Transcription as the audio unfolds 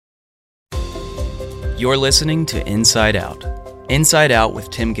You're listening to Inside Out. Inside Out with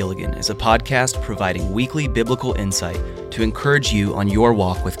Tim Gilligan is a podcast providing weekly biblical insight to encourage you on your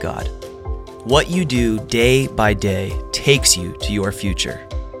walk with God. What you do day by day takes you to your future.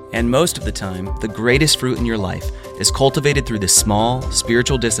 And most of the time, the greatest fruit in your life is cultivated through the small,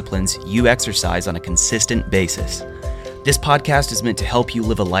 spiritual disciplines you exercise on a consistent basis. This podcast is meant to help you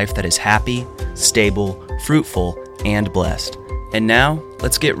live a life that is happy, stable, fruitful, and blessed. And now,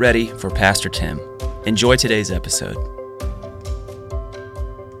 let's get ready for Pastor Tim. Enjoy today's episode.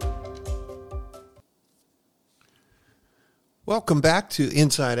 Welcome back to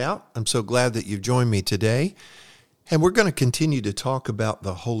Inside Out. I'm so glad that you've joined me today. And we're going to continue to talk about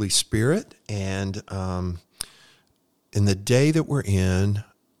the Holy Spirit. And in the day that we're in,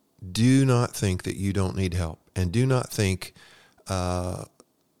 do not think that you don't need help. And do not think that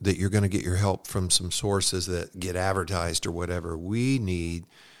you're going to get your help from some sources that get advertised or whatever. We need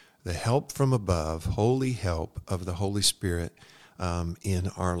the help from above, holy help of the Holy Spirit in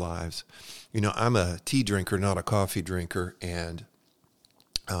our lives. You know, I'm a tea drinker, not a coffee drinker. And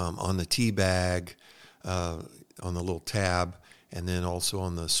on the tea bag, on the little tab, and then also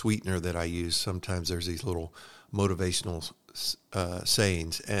on the sweetener that I use, sometimes there's these little motivational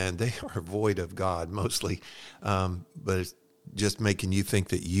sayings, and they are void of God mostly, but it's just making you think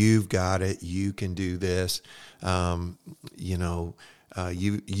that you've got it, you can do this,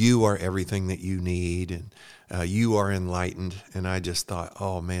 you are everything that you need, and you are enlightened. And I just thought,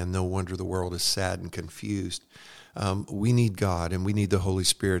 oh man, no wonder the world is sad and confused. We need God, and we need the Holy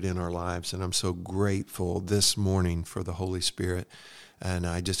Spirit in our lives, and I'm so grateful this morning for the Holy Spirit, and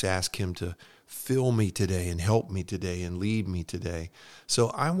I just ask Him to fill me today and help me today and lead me today. So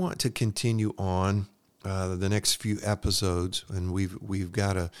I want to continue on the next few episodes, and we've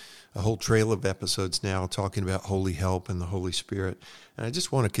got a whole trail of episodes now talking about holy help and the Holy Spirit, and I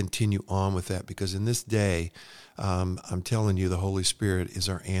just want to continue on with that because in this day, I'm telling you, the Holy Spirit is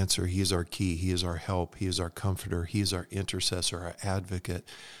our answer. He is our key. He is our help. He is our comforter. He is our intercessor, our advocate,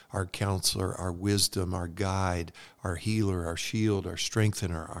 our counselor, our wisdom, our guide, our healer, our shield, our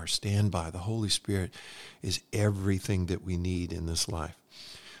strengthener, our standby. The Holy Spirit is everything that we need in this life.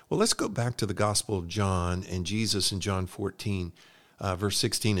 Well, let's go back to the Gospel of John and Jesus in John 14, verse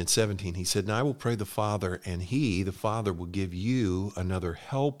 16 and 17. He said, "And I will pray the Father, and He, the Father, will give you another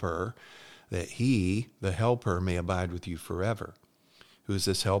helper, that He, the helper, may abide with you forever. Who is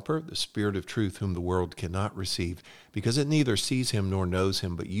this helper? The Spirit of truth, whom the world cannot receive, because it neither sees Him nor knows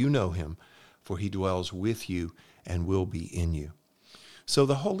Him, but you know Him, for He dwells with you and will be in you." So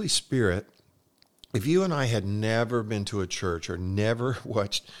the Holy Spirit, if you and I had never been to a church or never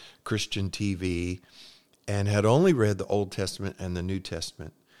watched Christian TV and had only read the Old Testament and the New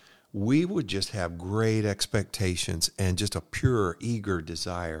Testament, we would just have great expectations and just a pure, eager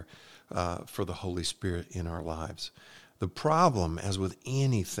desire for the Holy Spirit in our lives. The problem, as with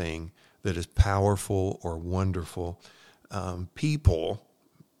anything that is powerful or wonderful,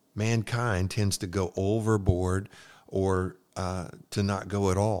 mankind tends to go overboard or to not go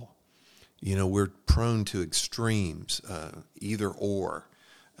at all. You know, we're prone to extremes, either or.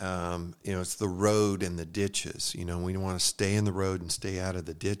 It's the road and the ditches. You know, we want to stay in the road and stay out of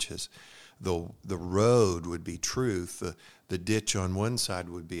the ditches. The road would be truth. The ditch on one side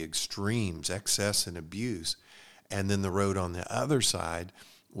would be extremes, excess and abuse. And then the road on the other side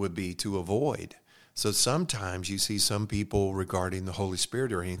would be to avoid. So sometimes you see some people regarding the Holy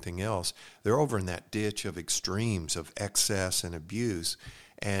Spirit or anything else, they're over in that ditch of extremes, of excess and abuse.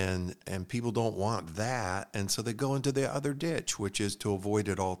 And people don't want that, and so they go into the other ditch, which is to avoid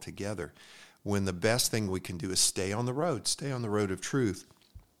it altogether. When the best thing we can do is stay on the road of truth,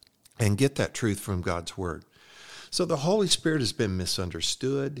 and get that truth from God's Word. So the Holy Spirit has been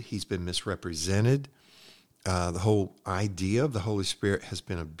misunderstood. He's been misrepresented. The whole idea of the Holy Spirit has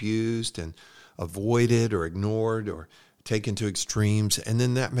been abused and avoided or ignored or taken to extremes, and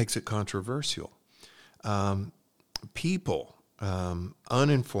then that makes it controversial. People,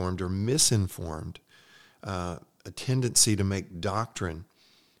 uninformed or misinformed, a tendency to make doctrine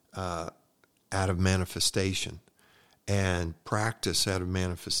out of manifestation and practice out of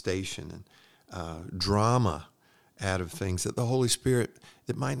manifestation and drama out of things that the Holy Spirit,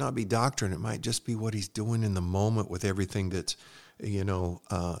 it might not be doctrine, it might just be what He's doing in the moment with everything that's,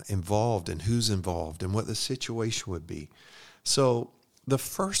 involved and who's involved and what the situation would be. So the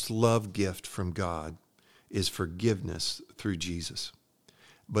first love gift from God is forgiveness through Jesus.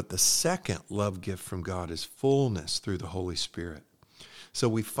 But the second love gift from God is fullness through the Holy Spirit. So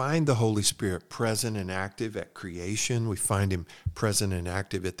we find the Holy Spirit present and active at creation. We find Him present and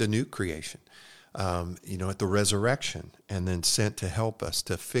active at the new creation. at the resurrection, and then sent to help us,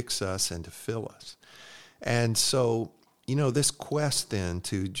 to fix us, and to fill us. And so, this quest then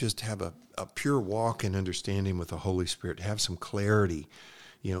to just have a pure walk and understanding with the Holy Spirit, to have some clarity,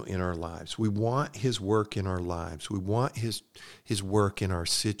 in our lives. We want his work in our lives. We want his work in our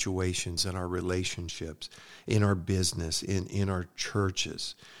situations, in our relationships, in our business, in our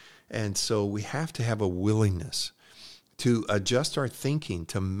churches. And so we have to have a willingness to adjust our thinking,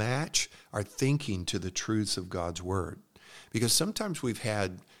 to match our thinking to the truths of God's word. Because sometimes we've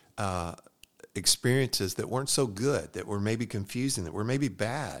had experiences that weren't so good, that were maybe confusing, that were maybe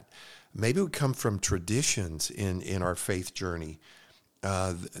bad. Maybe we come from traditions in our faith journey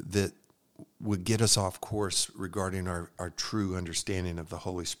that would get us off course regarding our true understanding of the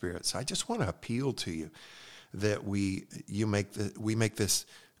Holy Spirit. So I just want to appeal to you that we make this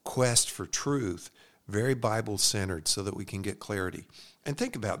quest for truth very Bible-centered so that we can get clarity. And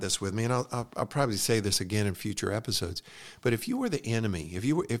think about this with me, and I'll probably say this again in future episodes, but if you were the enemy, if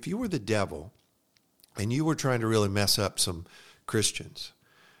you were the devil, and you were trying to really mess up some Christians,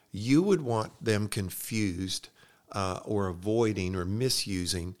 you would want them confused or avoiding or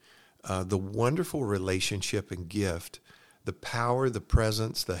misusing the wonderful relationship and gift, the power, the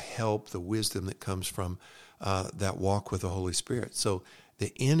presence, the help, the wisdom that comes from that walk with the Holy Spirit. So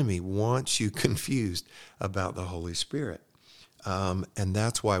the enemy wants you confused about the Holy Spirit. And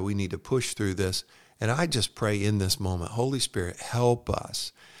that's why we need to push through this. And I just pray in this moment, Holy Spirit, help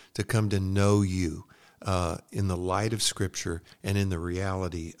us to come to know you in the light of Scripture and in the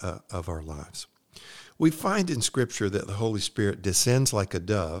reality of our lives. We find in Scripture that the Holy Spirit descends like a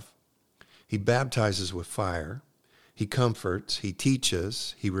dove. He baptizes with fire. He comforts. He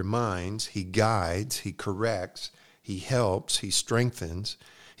teaches. He reminds. He guides. He corrects. He helps. He strengthens.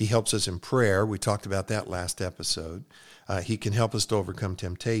 He helps us in prayer. We talked about that last episode. He can help us to overcome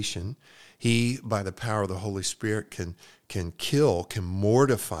temptation. He, by the power of the Holy Spirit, can kill, can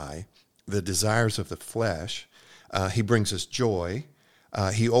mortify the desires of the flesh. He brings us joy.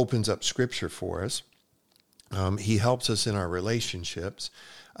 He opens up Scripture for us. He helps us in our relationships.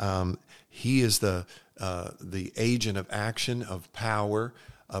 He is the agent of action, of power,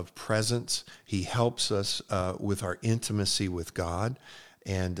 of presence. He helps us with our intimacy with God.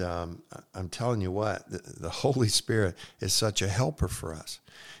 And I'm telling you what, the Holy Spirit is such a helper for us.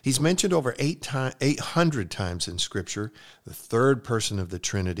 He's mentioned over 800 times in Scripture, the third person of the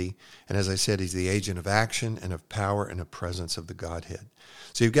Trinity. And as I said, he's the agent of action and of power and of presence of the Godhead.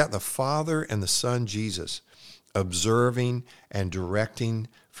 So you've got the Father and the Son, Jesus, observing and directing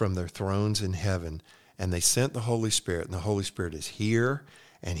from their thrones in heaven. And they sent the Holy Spirit, and the Holy Spirit is here,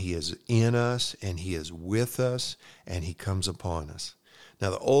 and he is in us, and he is with us, and he comes upon us.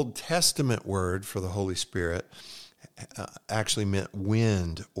 Now, the Old Testament word for the Holy Spirit actually meant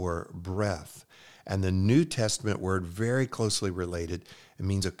wind or breath. And the New Testament word, very closely related, it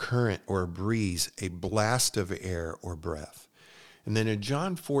means a current or a breeze, a blast of air or breath. And then in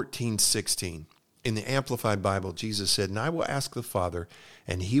John 14:16, in the Amplified Bible, Jesus said, "And I will ask the Father,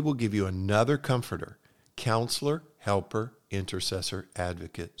 and he will give you another comforter, counselor, helper, intercessor,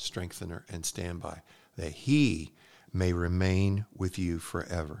 advocate, strengthener, and standby, that he may remain with you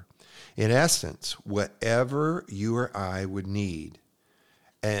forever." In essence, whatever you or I would need,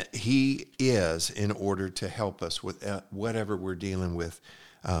 he is in order to help us with whatever we're dealing with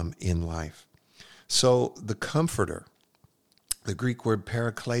in life. So the comforter, the Greek word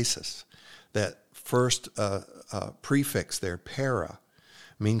paraklesis, that first prefix there, para,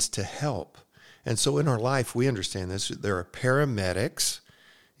 means to help. And so in our life, we understand this. There are paramedics,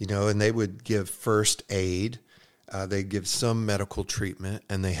 and they would give first aid. They give some medical treatment,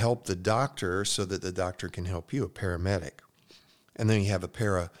 and they help the doctor so that the doctor can help you, a paramedic. And then you have a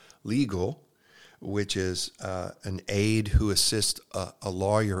paralegal, which is an aide who assists a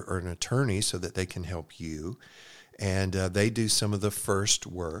lawyer or an attorney so that they can help you. And they do some of the first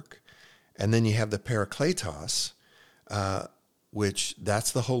work. And then you have the parakletos, which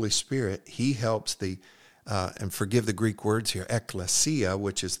that's the Holy Spirit. He helps and forgive the Greek words here, ekklesia,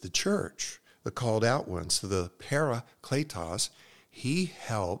 which is the church, the called out ones. So the parakletos, he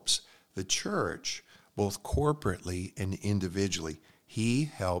helps the church both corporately and individually. He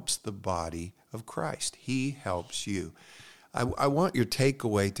helps the body of Christ. He helps you. I want your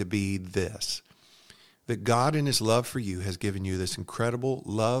takeaway to be this, that God in his love for you has given you this incredible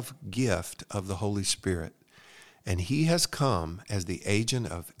love gift of the Holy Spirit. And he has come as the agent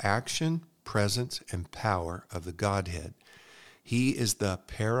of action, presence, and power of the Godhead. He is the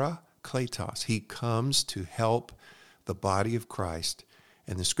parakletos. He comes to help the body of Christ.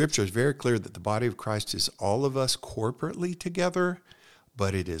 And the Scripture is very clear that the body of Christ is all of us corporately together,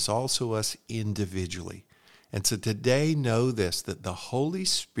 but it is also us individually. And so today, know this, that the Holy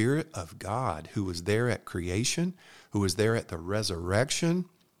Spirit of God, who was there at creation, who was there at the resurrection,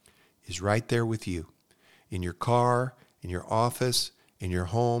 is right there with you. In your car, in your office, in your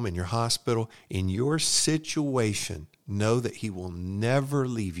home, in your hospital, in your situation. Know that he will never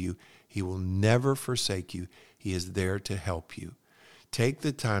leave you. He will never forsake you. He is there to help you. Take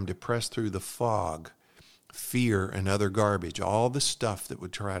the time to press through the fog, fear, and other garbage, all the stuff that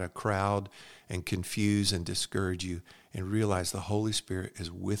would try to crowd and confuse and discourage you, and realize the Holy Spirit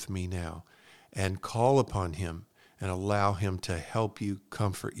is with me now. And call upon him and allow him to help you,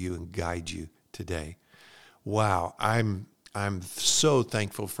 comfort you, and guide you today. Wow, I'm so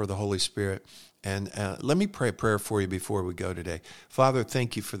thankful for the Holy Spirit. And let me pray a prayer for you before we go today. Father,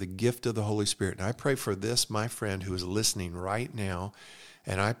 thank you for the gift of the Holy Spirit. And I pray for this, my friend, who is listening right now.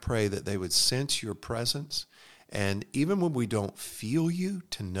 And I pray that they would sense your presence. And even when we don't feel you,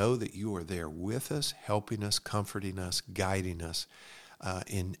 to know that you are there with us, helping us, comforting us, guiding us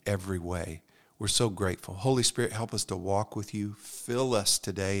in every way. We're so grateful. Holy Spirit, help us to walk with you. Fill us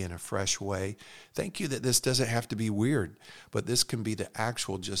today in a fresh way. Thank you that this doesn't have to be weird, but this can be the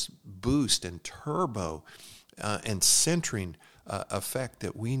actual just boost and turbo and centering effect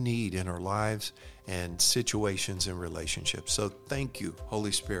that we need in our lives and situations and relationships. So thank you,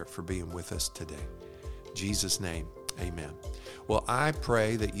 Holy Spirit, for being with us today. In Jesus' name, amen. Well, I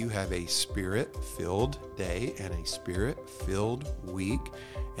pray that you have a Spirit-filled day and a Spirit-filled week.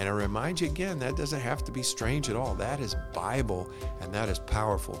 And I remind you again, that doesn't have to be strange at all. That is Bible, and that is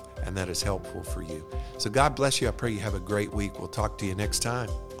powerful, and that is helpful for you. So God bless you. I pray you have a great week. We'll talk to you next time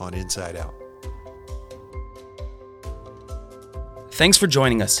on Inside Out. Thanks for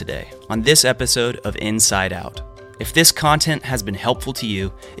joining us today on this episode of Inside Out. If this content has been helpful to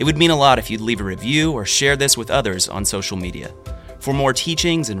you, it would mean a lot if you'd leave a review or share this with others on social media. For more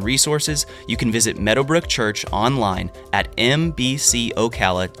teachings and resources, you can visit Meadowbrook Church online at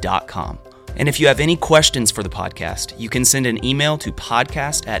mbcocala.com. And if you have any questions for the podcast, you can send an email to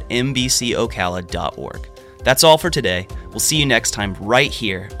podcast@mbcocala.org. That's all for today. We'll see you next time right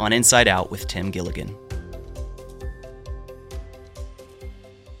here on Inside Out with Tim Gilligan.